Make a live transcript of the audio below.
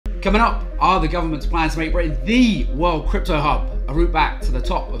Coming up are the government's plans to make Britain the world crypto hub, a route back to the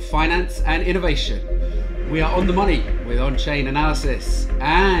top of finance and innovation. We are on the money with on-chain analysis,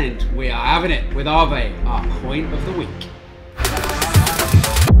 and we are having it with Aave, our coin of the week.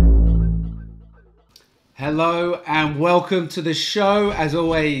 Hello and welcome to the show. As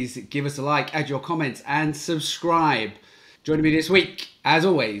always, give us a like, add your comments and subscribe. Joining me this week, as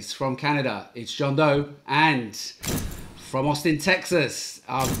always, from Canada, it's John Doe, and from Austin, Texas,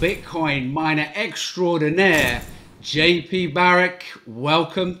 our Bitcoin miner extraordinaire, JP Barrick.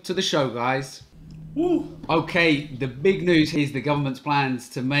 Welcome to the show, guys. Woo. Okay, the big news is the government's plans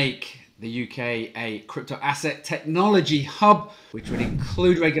to make the UK a crypto asset technology hub, which would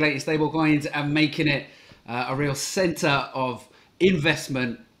include regulating stablecoins and making it a real center of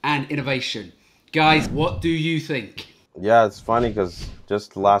investment and innovation. Guys, what do you think? Yeah, it's funny because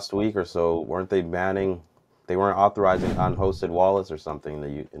just last week or so, they weren't authorizing unhosted wallets or something in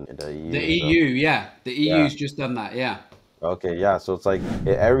the EU. The EU, yeah. The EU's just done that, yeah. Okay, yeah. So it's like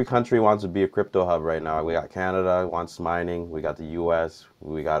every country wants to be a crypto hub right now. We got Canada wants mining. We got the US.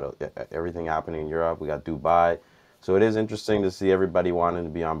 We got everything happening in Europe. We got Dubai. So it is interesting to see everybody wanting to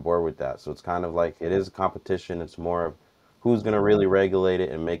be on board with that. So it's kind of like it is a competition. It's more of who's going to really regulate it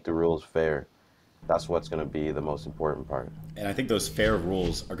and make the rules fair. That's what's going to be the most important part. And I think those fair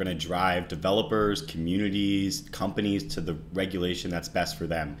rules are going to drive developers, communities, companies to the regulation that's best for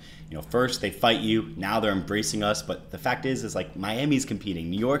them. You know, first they fight you, now they're embracing us, but the fact is like Miami's competing,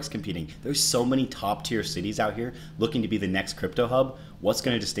 New York's competing. There's so many top tier cities out here looking to be the next crypto hub. What's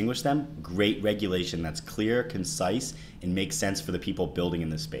going to distinguish them? Great regulation that's clear, concise, and makes sense for the people building in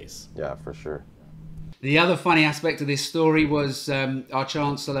this space. Yeah, for sure. The other funny aspect of this story was our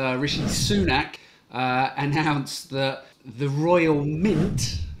Chancellor Rishi Sunak announced that the Royal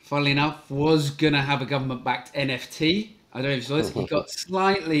Mint, funnily enough, was going to have a government-backed NFT. I don't know if you saw this. He got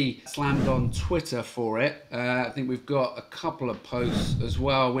slightly slammed on Twitter for it. I think we've got a couple of posts as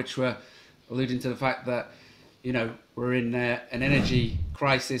well, which were alluding to the fact that, you know, we're in an energy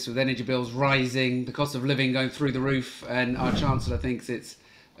crisis with energy bills rising, the cost of living going through the roof, and our Chancellor thinks it's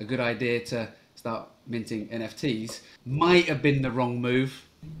a good idea to start minting NFTs. Might have been the wrong move,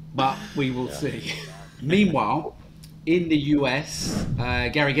 but we will see. Meanwhile, in the US,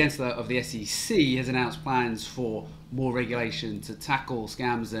 Gary Gensler of the SEC has announced plans for more regulation to tackle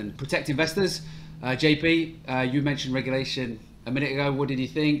scams and protect investors. JP, you mentioned regulation a minute ago. What did you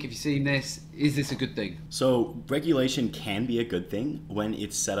think? Have you seen this? Is this a good thing? So regulation can be a good thing when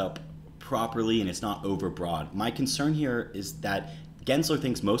it's set up properly and it's not overbroad. My concern here is that Gensler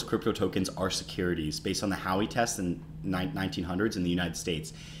thinks most crypto tokens are securities based on the Howey test in 1900s in the United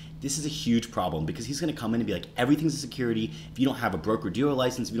States. This is a huge problem because he's going to come in and be like, everything's a security. If you don't have a broker-dealer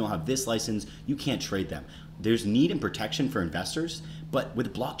license, if you don't have this license, you can't trade them. There's need and protection for investors, but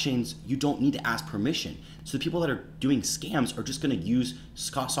with blockchains, you don't need to ask permission. So the people that are doing scams are just going to use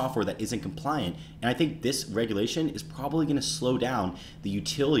software that isn't compliant. And I think this regulation is probably going to slow down the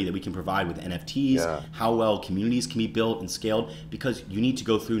utility that we can provide with NFTs, how well communities can be built and scaled, because you need to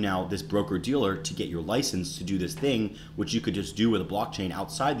go through now this broker-dealer to get your license to do this thing, which you could just do with a blockchain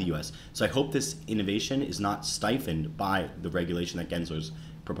outside the US. So I hope this innovation is not stifled by the regulation that Gensler's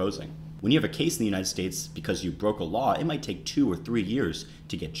proposing. When you have a case in the United States because you broke a law, it might take 2 or 3 years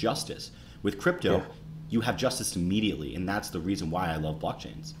to get justice. With crypto, you have justice immediately, and that's the reason why I love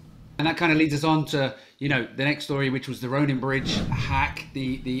blockchains. And that kind of leads us on to, you know, the next story, which was the Ronin bridge hack.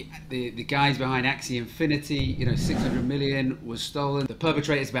 The guys behind Axie Infinity, you know, 600 million was stolen. The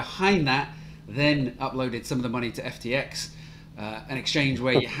perpetrators behind that then uploaded some of the money to FTX, an exchange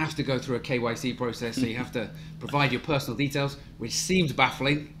where you have to go through a KYC process, so you have to provide your personal details, which seems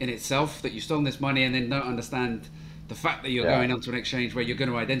baffling in itself, that you've stolen this money and then don't understand the fact that you're going onto an exchange where you're going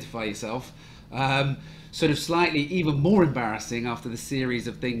to identify yourself. Sort of slightly even more embarrassing after the series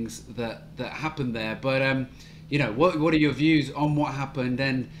of things that happened there. But you know, what are your views on what happened,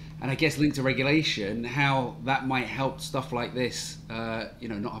 and I guess linked to regulation, how that might help stuff like this, you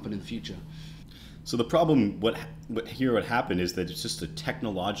know, not happen in the future? So the problem, what happened is that it's just a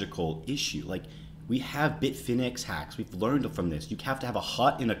technological issue. Like, we have Bitfinex hacks. We've learned from this. You have to have a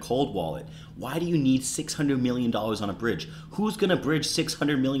hot and a cold wallet. Why do you need $600 million on a bridge? Who's going to bridge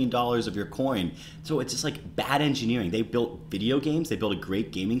 $600 million of your coin? So it's just like bad engineering. They built video games. They built a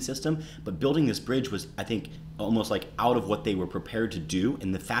great gaming system. But building this bridge was, I think, almost like out of what they were prepared to do.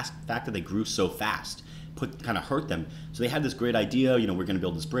 And the fact that they grew so fast kind of hurt them. So they had this great idea, you know, we're going to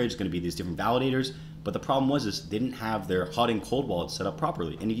build this bridge, it's going to be these different validators. But the problem was they didn't have their hot and cold wallets set up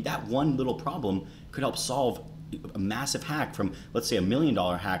properly. And that one little problem could help solve a massive hack from, let's say, $1 million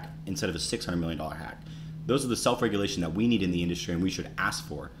hack instead of a $600 million hack. Those are the self-regulation that we need in the industry and we should ask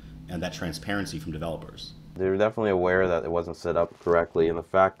for. and that transparency from developers. They're definitely aware that it wasn't set up correctly, and the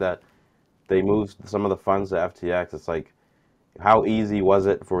fact that they moved some of the funds to FTX, it's like, how easy was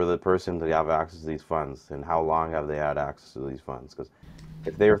it for the person to have access to these funds, and how long have they had access to these funds? Because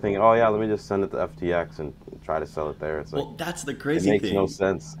if they were thinking, oh yeah, let me just send it to FTX and try to sell it there, it's like, well, that's the crazy thing. It makes no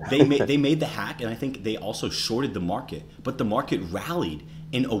sense. they made the hack, and I think they also shorted the market, but the market rallied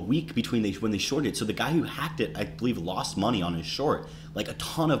in a week between when they shorted. So the guy who hacked it, I believe, lost money on his short, like a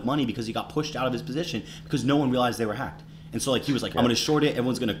ton of money, because he got pushed out of his position because no one realized they were hacked. And so like he was like, I'm going to short it,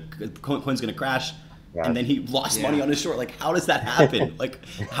 coin's going to crash. Yeah. And then he lost money on his short. Like, how does that happen? Like,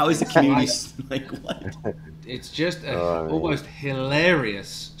 how is the community like what? It's just an almost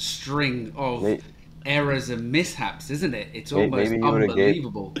hilarious string of errors and mishaps, isn't it? It's almost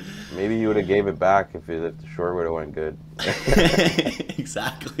unbelievable. Maybe he would have gave it back if the short would have went good.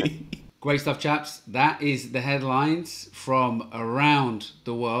 Exactly. Great stuff, chaps. That is the headlines from around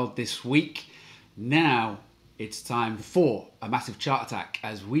the world this week. Now it's time for a massive chart attack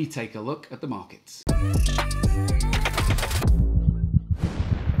as we take a look at the markets.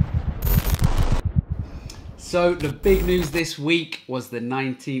 So the big news this week was the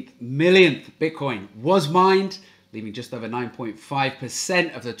 19th millionth Bitcoin was mined, leaving just over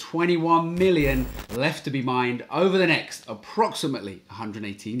 9.5% of the 21 million left to be mined over the next approximately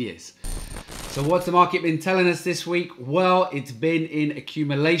 118 years. So what's the market been telling us this week? Well, it's been in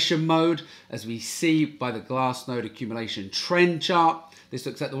accumulation mode, as we see by the Glassnode accumulation trend chart. This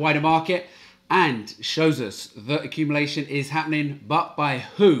looks at the wider market and shows us that accumulation is happening, but by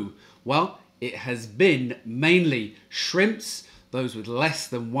who? Well, it has been mainly shrimps, those with less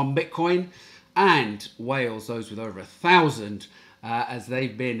than 1 Bitcoin, and whales, those with over 1,000, as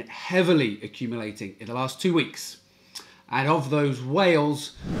they've been heavily accumulating in the last 2 weeks. And of those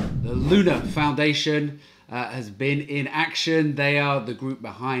whales, the Luna Foundation has been in action. They are the group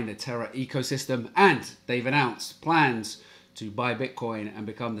behind the Terra ecosystem, and they've announced plans to buy Bitcoin and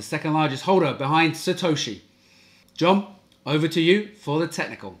become the second largest holder behind Satoshi. John, over to you for the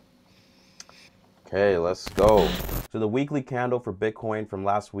technical. Okay, let's go. So the weekly candle for Bitcoin from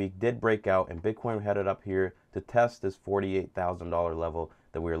last week did break out, and Bitcoin headed up here to test this $48,000 level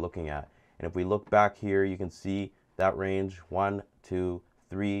that we were looking at. And if we look back here, you can see that range 1, 2,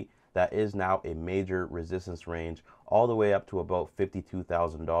 3, that is now a major resistance range all the way up to about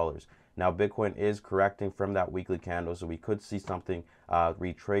 $52,000. Now Bitcoin is correcting from that weekly candle, so we could see something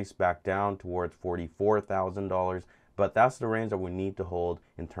retrace back down towards $44,000, but that's the range that we need to hold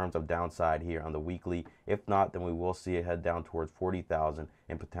in terms of downside here on the weekly. If not, then we will see it head down towards 40,000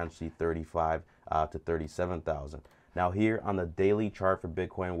 and potentially 35 to 37,000. Now here on the daily chart for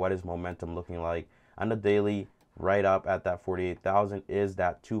Bitcoin, what is momentum looking like? On the daily, right up at that 48,000 is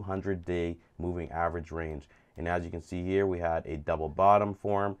that 200-day moving average range. And as you can see here, we had a double bottom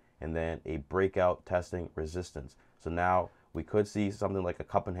form and then a breakout testing resistance. So now we could see something like a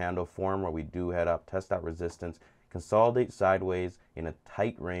cup and handle form where we do head up, test that resistance, consolidate sideways in a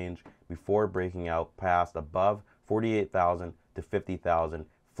tight range before breaking out past above 48,000 to 50,000,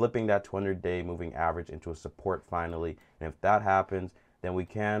 flipping that 200-day moving average into a support finally. And if that happens, then we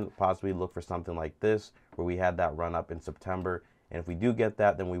can possibly look for something like this, where we had that run up in September. And if we do get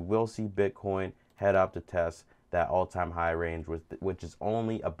that, then we will see Bitcoin head up to test that all-time high range, which is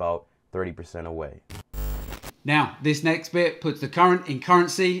only about 30% away. Now, this next bit puts the current in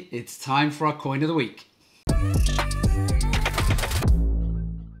currency. It's time for our coin of the week.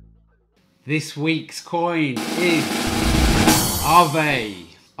 This week's coin is Aave.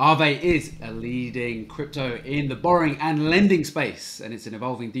 Aave is a leading crypto in the borrowing and lending space, and it's an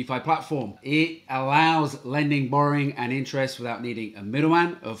evolving DeFi platform. It allows lending, borrowing, and interest without needing a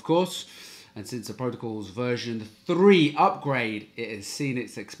middleman, of course. And since the protocol's version 3 upgrade, it has seen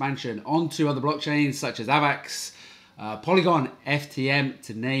its expansion onto other blockchains such as Axie, Polygon, FTM,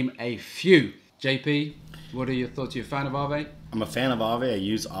 to name a few. JP, what are your thoughts? You're a fan of Aave? I'm a fan of Aave. I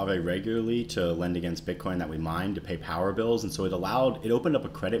use Aave regularly to lend against Bitcoin that we mine to pay power bills, and so it opened up a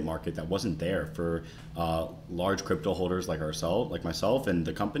credit market that wasn't there for large crypto holders like myself and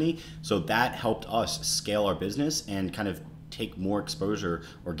the company. So that helped us scale our business and kind of take more exposure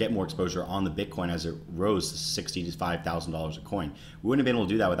or get more exposure on the Bitcoin as it rose to $60,000 to $5,000 a coin. We wouldn't have been able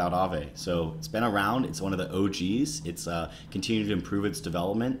to do that without Aave. So it's been around. It's one of the OGs. It's continued to improve its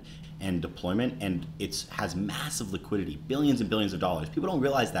development and deployment, and it has massive liquidity, billions and billions of dollars. People don't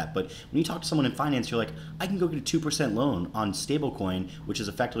realize that, but when you talk to someone in finance, you're like, I can go get a 2% loan on stablecoin, which is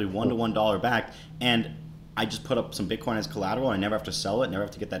effectively $1 to $1 backed, and I just put up some Bitcoin as collateral. I never have to sell it, never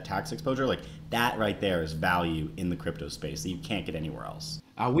have to get that tax exposure. Like, that right there is value in the crypto space that you can't get anywhere else.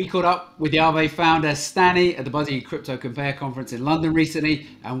 We caught up with the Aave founder Stani at the Buzzy Crypto Compare conference in London recently,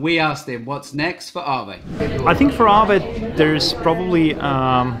 and we asked him what's next for Aave. I think for Aave, there's probably the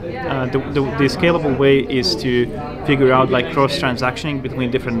scalable way is to figure out like cross-transactioning between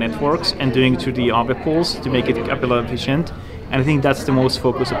different networks and doing it through the Aave pools to make it capital efficient. And I think that's the most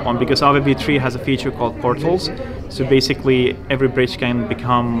focused upon, because Aave v3 has a feature called portals. So basically, every bridge can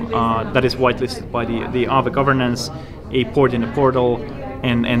become, that is whitelisted by the Aave governance, a port in a portal,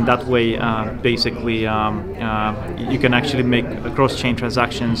 and that way, basically, you can actually make cross-chain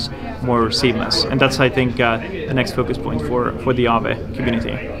transactions more seamless. And that's, I think, the next focus point for the Aave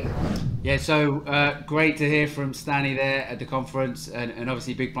community. Yeah, so great to hear from Stani there at the conference, and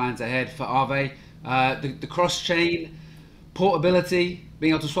obviously big plans ahead for Aave. The cross-chain portability,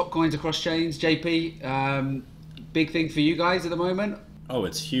 being able to swap coins across chains, JP, big thing for you guys at the moment? Oh,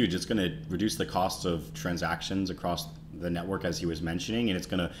 it's huge. It's going to reduce the cost of transactions across the network, as he was mentioning, and it's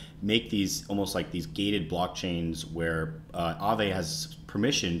going to make these almost like these gated blockchains where Aave has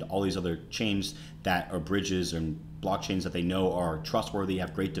permissioned all these other chains that are bridges and blockchains that they know are trustworthy,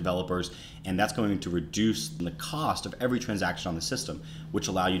 have great developers, and that's going to reduce the cost of every transaction on the system, which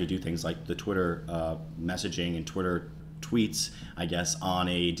allow you to do things like the Twitter messaging and Twitter tweets, I guess, on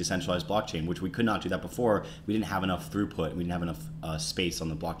a decentralized blockchain, which we could not do that before. We didn't have enough throughput. We didn't have enough space on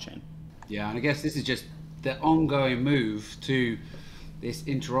the blockchain. Yeah, and I guess this is just the ongoing move to this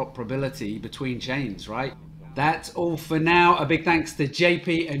interoperability between chains, right? That's all for now. A big thanks to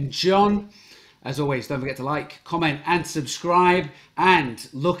JP and John. As always, don't forget to like, comment, and subscribe, and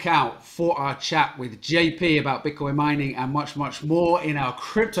look out for our chat with JP about Bitcoin mining and much, much more in our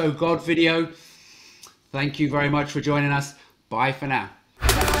Crypto God video. Thank you very much for joining us. Bye for now.